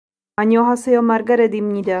안녕하세요,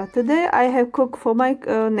 Margaret입니다. Today I have cooked for my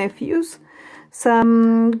nephews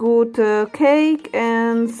some good cake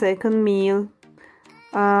and second meal.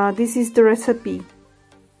 This is the recipe.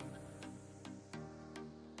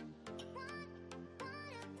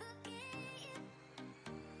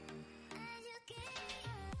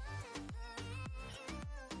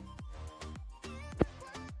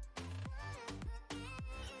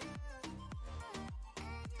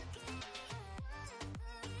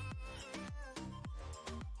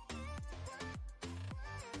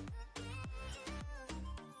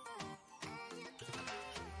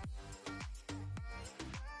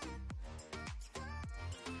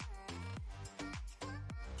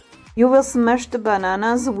 You will smash the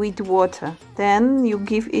bananas with water. Then you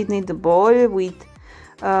give it in the bowl with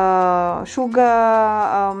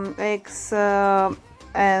sugar, eggs,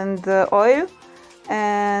 and oil,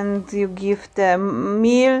 and you give them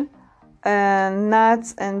meal and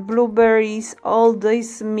nuts and blueberries. All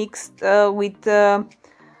this mixed with a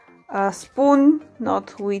spoon,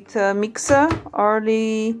 not with a mixer,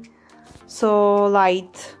 only so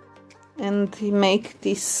light, and you make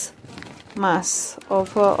this mass of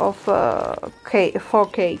cake for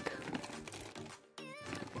cake.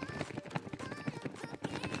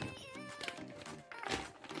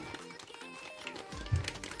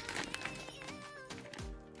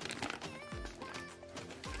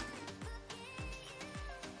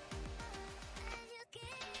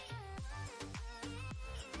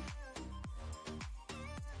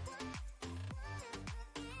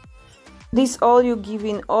 This all you give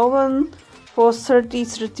in oven for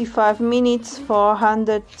 30-35 minutes for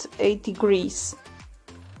 180 degrees,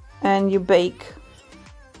 and you bake.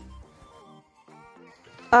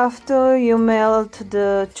 After you melt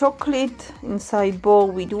the chocolate inside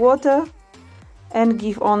bowl with water and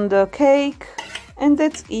give on the cake, and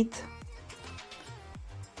that's it.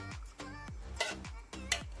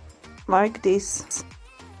 Like this.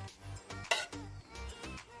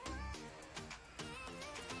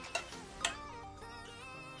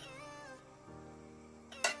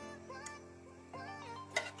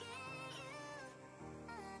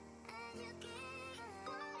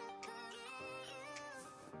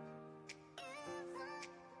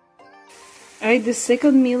 I had the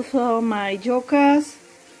second meal for my jokas.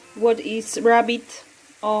 What is rabbit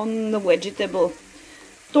on the vegetable?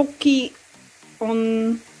 Toki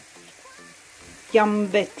on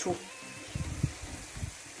jambechu.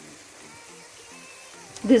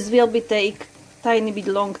 This will be take tiny bit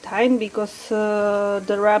long time because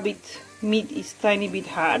the rabbit meat is tiny bit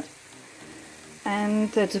hard,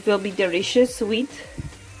 and it will be delicious with.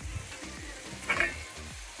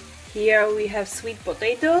 Here we have sweet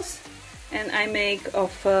potatoes, and I make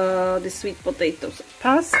of the sweet potatoes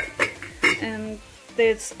pasta, and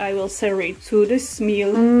this I will serve it to this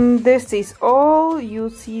meal. This is all. You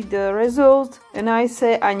see the result, and I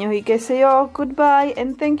say 안녕히 계세요, goodbye,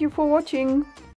 and thank you for watching.